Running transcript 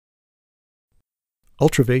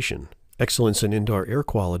Ultravation, excellence in indoor air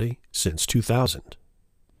quality since 2000.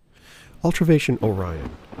 Ultravation Orion,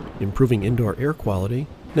 improving indoor air quality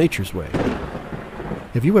nature's way.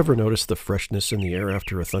 Have you ever noticed the freshness in the air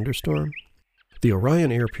after a thunderstorm? The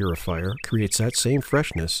Orion air purifier creates that same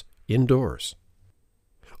freshness indoors.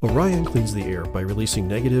 Orion cleans the air by releasing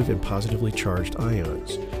negative and positively charged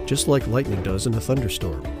ions, just like lightning does in a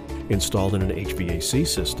thunderstorm. Installed in an HVAC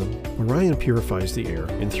system, Orion purifies the air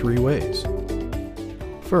in 3 ways.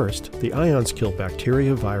 First, the ions kill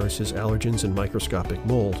bacteria, viruses, allergens, and microscopic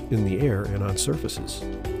mold in the air and on surfaces.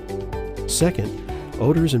 Second,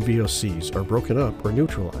 odors and VOCs are broken up or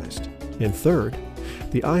neutralized. And third,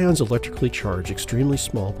 the ions electrically charge extremely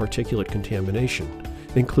small particulate contamination,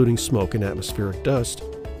 including smoke and atmospheric dust,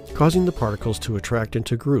 causing the particles to attract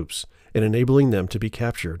into groups and enabling them to be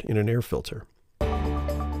captured in an air filter.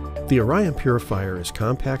 The Orion purifier is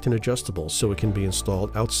compact and adjustable so it can be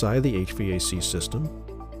installed outside the HVAC system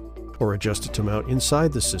or adjusted to mount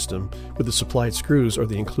inside the system with the supplied screws or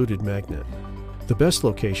the included magnet. The best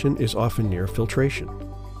location is often near filtration.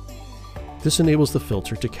 This enables the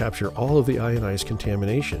filter to capture all of the ionized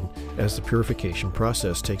contamination as the purification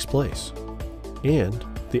process takes place. And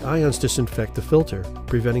the ions disinfect the filter,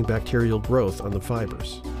 preventing bacterial growth on the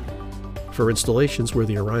fibers. For installations where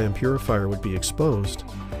the Orion purifier would be exposed,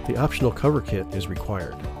 the optional cover kit is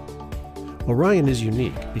required. Orion is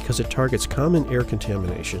unique because it targets common air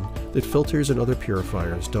contamination that filters and other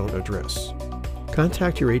purifiers don't address.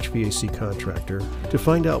 Contact your HVAC contractor to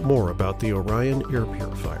find out more about the Orion air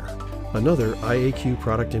purifier, another IAQ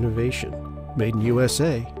product innovation made in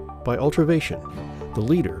USA by Ultravation, the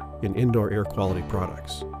leader in indoor air quality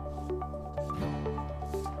products.